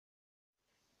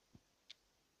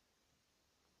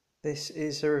This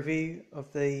is a review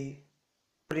of the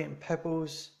brilliant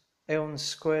Pebbles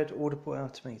Squared Audible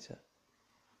Altimeter.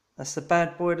 That's the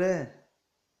bad boy there.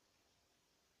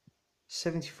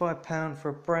 £75 for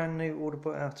a brand new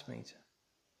Audible Altimeter.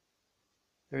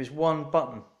 There is one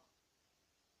button,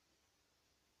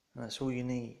 and that's all you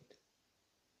need.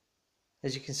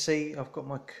 As you can see, I've got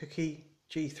my Cookie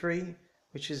G3,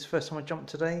 which is the first time I jumped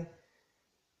today.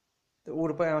 The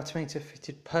Audible Altimeter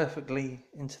fitted perfectly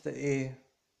into the ear.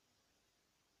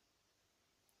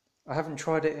 I haven't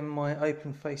tried it in my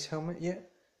open face helmet yet.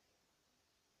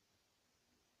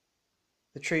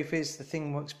 The truth is, the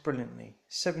thing works brilliantly.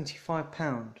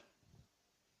 £75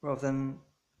 rather than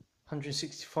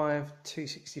 165,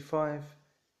 265.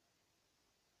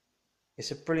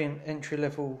 It's a brilliant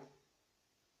entry-level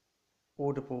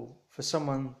Audible for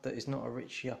someone that is not a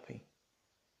rich yuppie.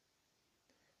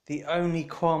 The only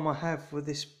qualm I have with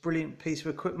this brilliant piece of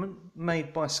equipment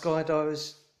made by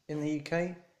Skydivers in the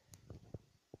UK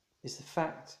is the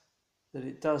fact that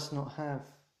it does not have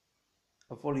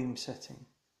a volume setting.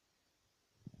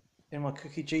 In my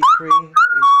Cookie G3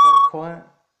 it's quite quiet.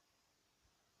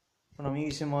 When I'm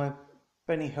using my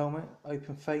Benny helmet,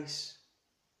 open face,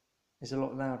 is a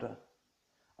lot louder.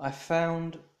 I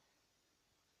found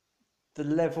the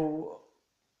level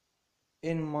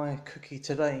in my Cookie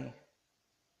today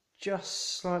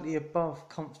just slightly above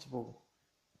comfortable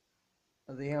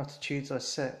at the altitudes I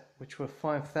set, which were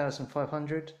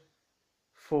 5,500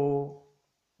 for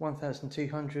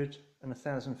 1,200 and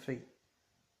 1,000 feet,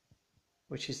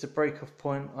 which is the break-off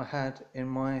point I had in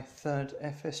my third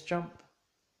FS jump.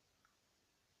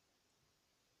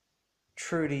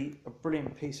 Truly a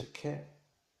brilliant piece of kit.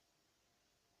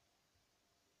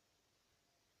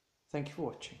 Thank you for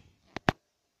watching.